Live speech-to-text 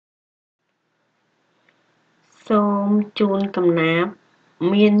សូមជូនកំណាព្យ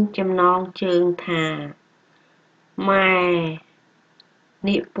មានចំណងជើងថាម៉ែ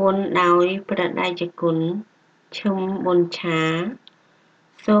និពន្ធដោយព្រះតេជគុណឈឹមប៊ុនឆា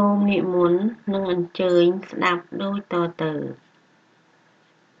សូមនិមន្តនិងអញ្ជើញស្ដាប់ដូចតទៅ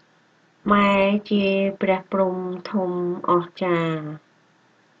ម៉ែជាព្រះព្រហ្មធំអស្ចារ្យ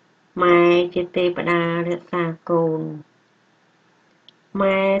ម៉ែជាទេវតារក្សាកូន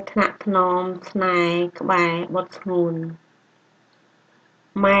ម៉ែថ្នាក់ថ្នមស្នេហ៍ក្បែរបុត្រស្ងួន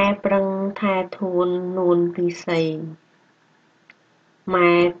ម៉ែប្រឹងថែធួននួនពិសី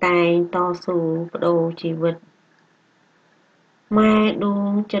ម៉ែតែងតស៊ូប្ដូរជីវិតម៉ែដួង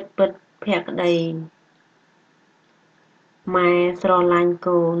ចិត្តពិតភក្តីម៉ែស្រឡាញ់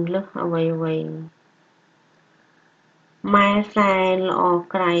កូនលើសអ្វីម៉ែសែនល្អ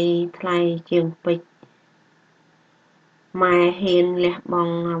ក្រៃថ្លៃជាងពេជ្រម៉ែហ៊ានលះប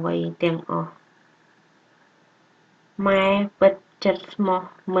ង់អ្វីទាំងអស់ម៉ែពិតចិត្តស្មោះ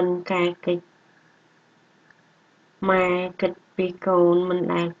មិនកែកិច្ចម៉ែគិតពីកូនមិន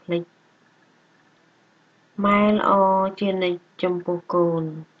ដែលភ្លេចម៉ែល្អជានិច្ចចំពោះកូន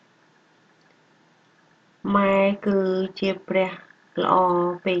ម៉ែគឺជាព្រះល្អ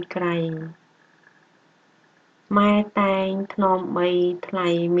ពេកក្រៃម៉ែតែងថ្នមបីថ្លៃ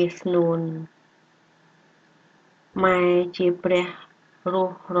មាសស្នួនម៉ែជាព្រះរ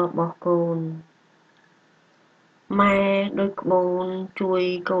ស់របស់កូនម៉ែដូចក្បូនជួយ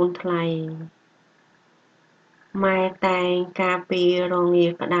កូនថ្លៃម៉ែតែងការពាររងា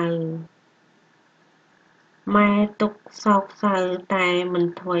ក្តៅម៉ែទុកសោកសៅតែមិន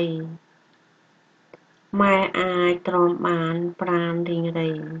ធ្វេសម៉ែអាចទ្រាំបានប្រាណរីង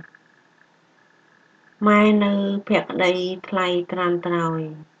រៃម៉ែនៅភក្តីថ្លៃត្រានត្រោយ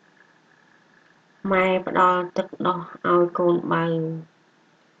ម៉ែផ្ដល់ទឹកដោះឲ្យកូនបៅ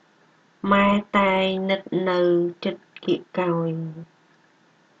ម៉ែតែងនឹកនៅចិត្តគៀកកោយ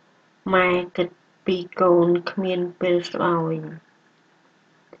ម៉ែគិតពីកូនគ្មានពេលស្អោយ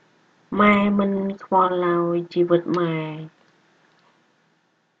ម៉ែមិនខ្វល់ឡើយជីវិតម៉ែ